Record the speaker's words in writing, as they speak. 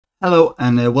Hello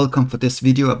and welcome for this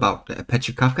video about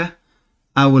Apache Kafka.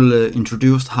 I will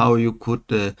introduce how you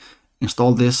could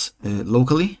install this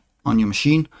locally on your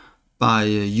machine by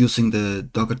using the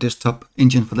Docker desktop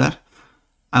engine for that.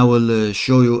 I will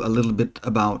show you a little bit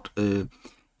about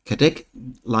Kadeck,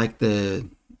 like the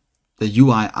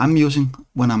UI I'm using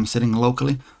when I'm setting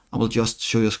locally. I will just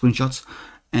show you screenshots,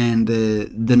 and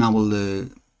then I will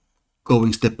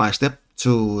going step by step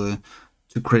to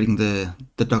creating the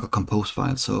Docker Compose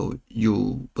file, so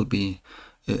you will be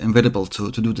inevitable to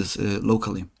do this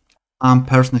locally. I'm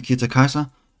Per Kaiser.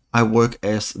 I work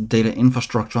as data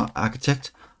infrastructure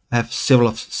architect. I have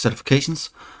several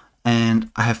certifications,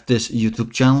 and I have this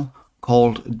YouTube channel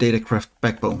called Datacraft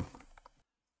Backbone.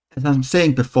 As I'm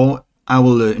saying before, I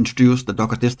will introduce the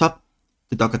Docker desktop.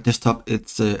 The Docker desktop,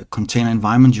 it's a container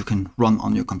environment you can run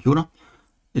on your computer.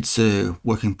 It's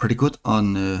working pretty good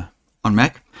on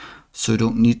Mac, so you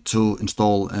don't need to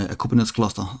install a Kubernetes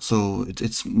cluster. So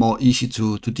it's more easy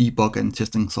to debug and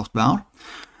testing software out.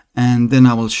 And then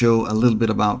I will show a little bit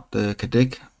about the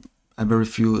Kadeck, a very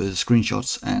few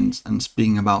screenshots, and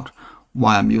speaking about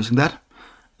why I'm using that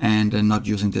and not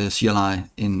using the CLI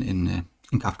in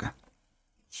Kafka.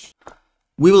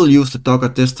 We will use the Docker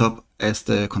desktop as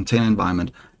the container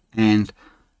environment, and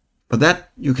for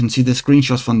that you can see the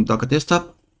screenshots from the Docker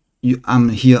desktop. I'm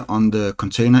here on the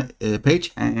container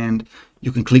page, and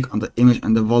you can click on the image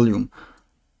and the volume.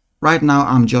 Right now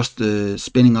I'm just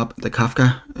spinning up the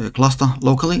Kafka cluster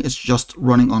locally. It's just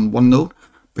running on one node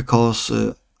because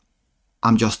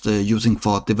I'm just using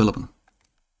for developing.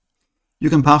 You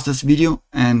can pause this video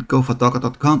and go for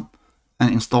docker.com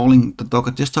and installing the Docker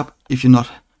desktop if you not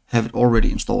have it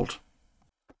already installed.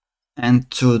 And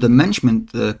to the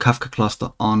management the Kafka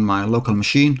cluster on my local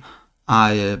machine,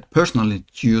 I personally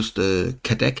use the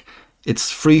Kadeck. It's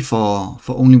free for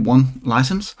only one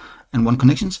license and one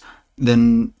connections.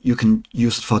 Then you can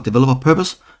use it for developer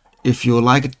purpose. If you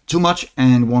like it too much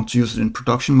and want to use it in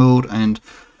production mode, and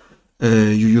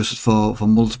you use it for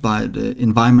multiple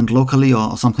environment locally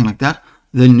or something like that,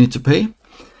 then you need to pay.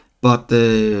 But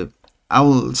I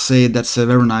will say that's a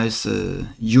very nice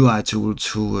UI tool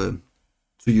to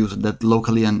use that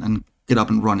locally and get up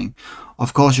and running.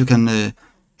 Of course, you can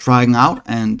trying out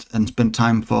and spend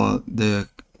time for the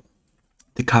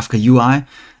Kafka UI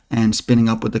and spinning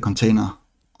up with the container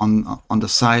on the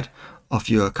side of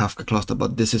your Kafka cluster,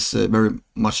 but this is very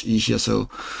much easier. So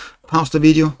pause the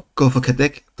video, go for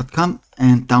kadeck.com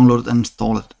and download it and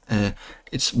install it.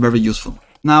 It's very useful.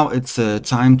 Now it's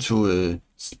time to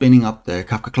spinning up the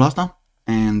Kafka cluster,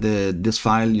 and this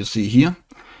file you see here,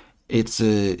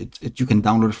 you can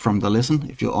download it from the lesson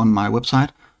if you're on my website,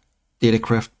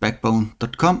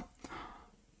 datacraftbackbone.com.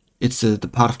 It's the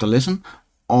part of the lesson,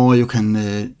 or you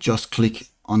can just click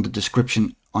on the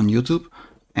description on YouTube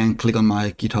and click on my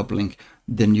GitHub link.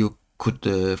 Then you could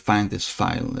find this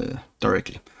file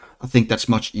directly. I think that's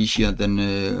much easier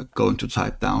than going to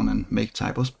type down and make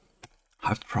typos.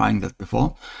 I've tried that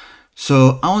before.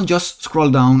 So I'll just scroll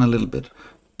down a little bit,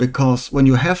 because when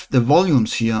you have the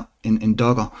volumes here in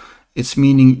Docker, it's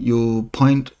meaning you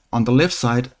point on the left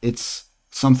side, it's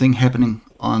something happening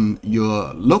on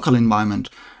your local environment,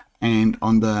 and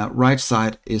on the right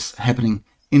side is happening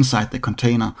inside the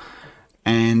container.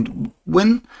 And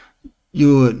when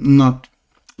you're not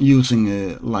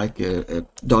using like a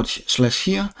 /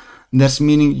 here, that's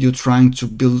meaning you're trying to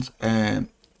build a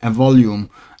volume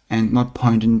and not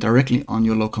pointing directly on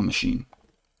your local machine.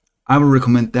 I will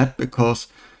recommend that because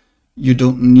you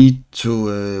don't need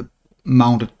to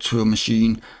mount it to a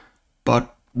machine.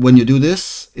 But when you do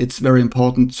this, it's very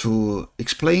important to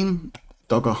explain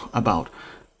Docker about,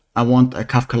 I want a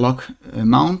Kafka log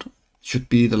mount, should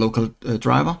be the local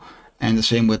driver, and the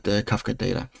same with the Kafka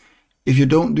data. If you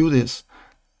don't do this,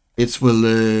 it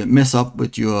will mess up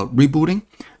with your rebooting,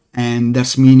 and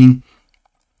that's meaning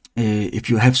if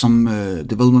you have some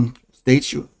development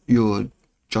stage you're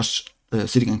just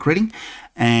sitting and creating,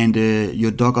 and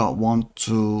your Docker want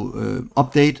to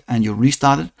update, and you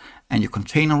restart it, and your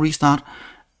container restart,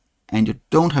 and you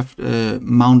don't have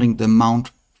mounting the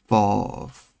mount for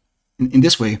in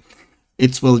this way,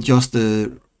 it will just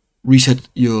reset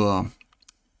your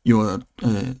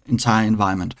entire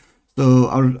environment. So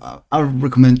I'll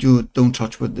recommend you don't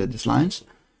touch with these lines.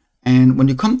 And when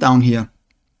you come down here,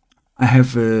 I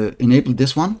have enabled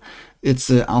this one. It's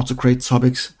auto create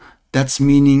topics. That's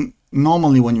meaning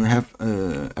normally when you have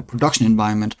a production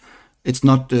environment, it's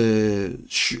not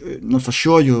for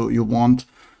sure you want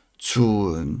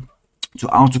to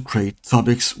auto create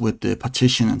topics with the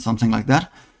partition and something like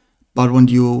that. But when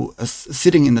you are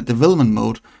sitting in the development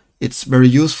mode, it's very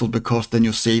useful, because then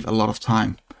you save a lot of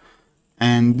time.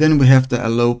 And then we have the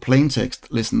allow plain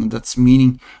text listen. That's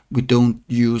meaning we don't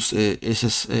use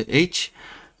SSL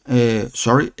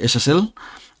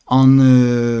on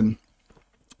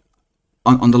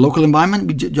the local environment.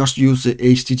 We just use the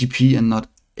HTTP and not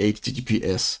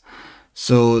HTTPS.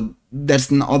 So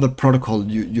that's another protocol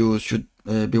you should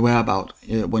beware about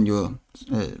when you're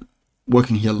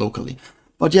working here locally.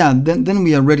 But yeah, then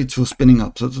we are ready to spinning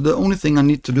up. So the only thing I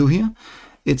need to do here,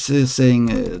 it's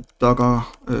saying docker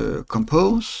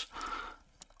compose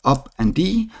up and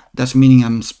D. That's meaning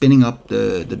I'm spinning up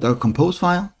the docker compose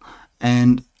file,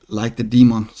 and like the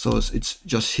daemon, so it's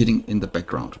just hitting in the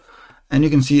background. And you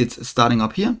can see it's starting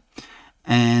up here.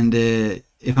 And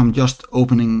if I'm just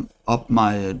opening up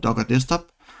my Docker desktop,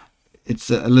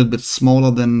 it's a little bit smaller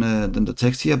than the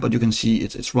text here, but you can see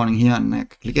it's running here, and I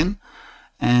click in,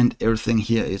 and everything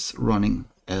here is running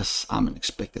as I'm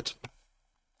expected.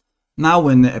 Now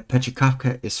when Apache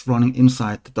Kafka is running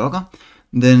inside the Docker,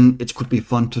 then it could be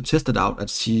fun to test it out and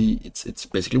see it's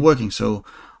basically working. So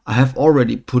I have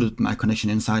already put my connection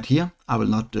inside here. I will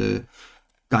not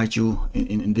guide you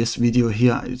in this video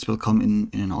here. It will come in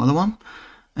another one.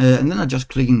 And then I just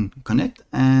click in connect,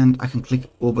 and I can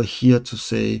click over here to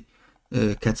say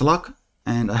catalog,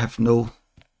 and I have no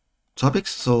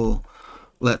topics. So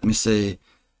let me say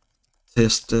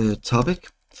test topic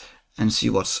and see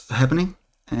what's happening.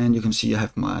 And you can see I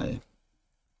have my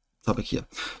topic here.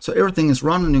 So everything is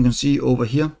run, and you can see over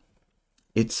here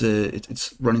it's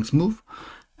running smooth.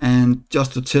 And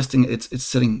just to testing it's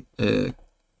setting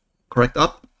correct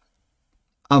up.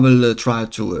 I will try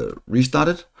to restart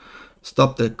it,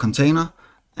 stop the container,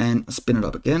 and spin it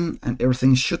up again, and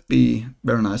everything should be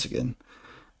very nice again.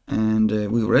 And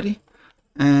we're ready,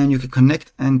 and you can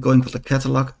connect and going for the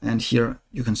catalog, and here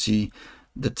you can see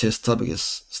the test topic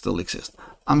is still exist.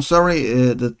 I'm sorry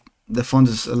that the font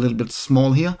is a little bit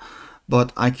small here,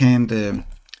 but I can't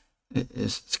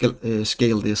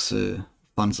scale this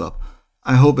fonts up.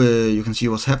 I hope you can see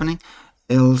what's happening.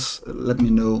 Else let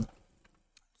me know,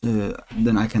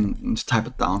 then I can type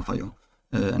it down for you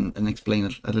and explain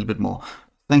it a little bit more.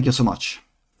 Thank you so much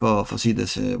for see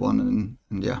this one,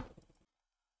 and yeah.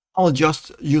 I'll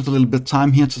just use a little bit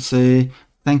time here to say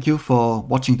thank you for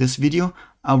watching this video.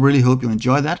 I really hope you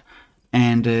enjoy that,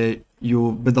 and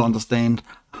you better understand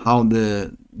how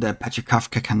the Apache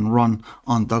Kafka can run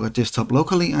on Docker desktop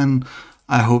locally, and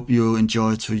I hope you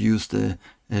enjoy to use the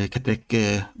Kadeck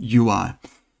UI.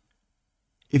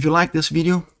 If you like this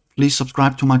video, please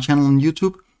subscribe to my channel on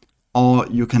YouTube, or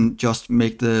you can just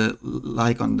make the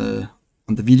like on the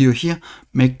video here,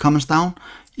 make comments down.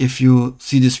 If you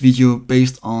see this video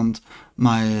based on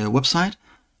my website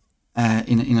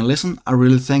in a lesson, I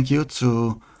really thank you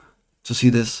to see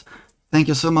this. Thank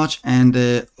you so much, and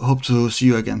hope to see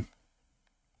you again.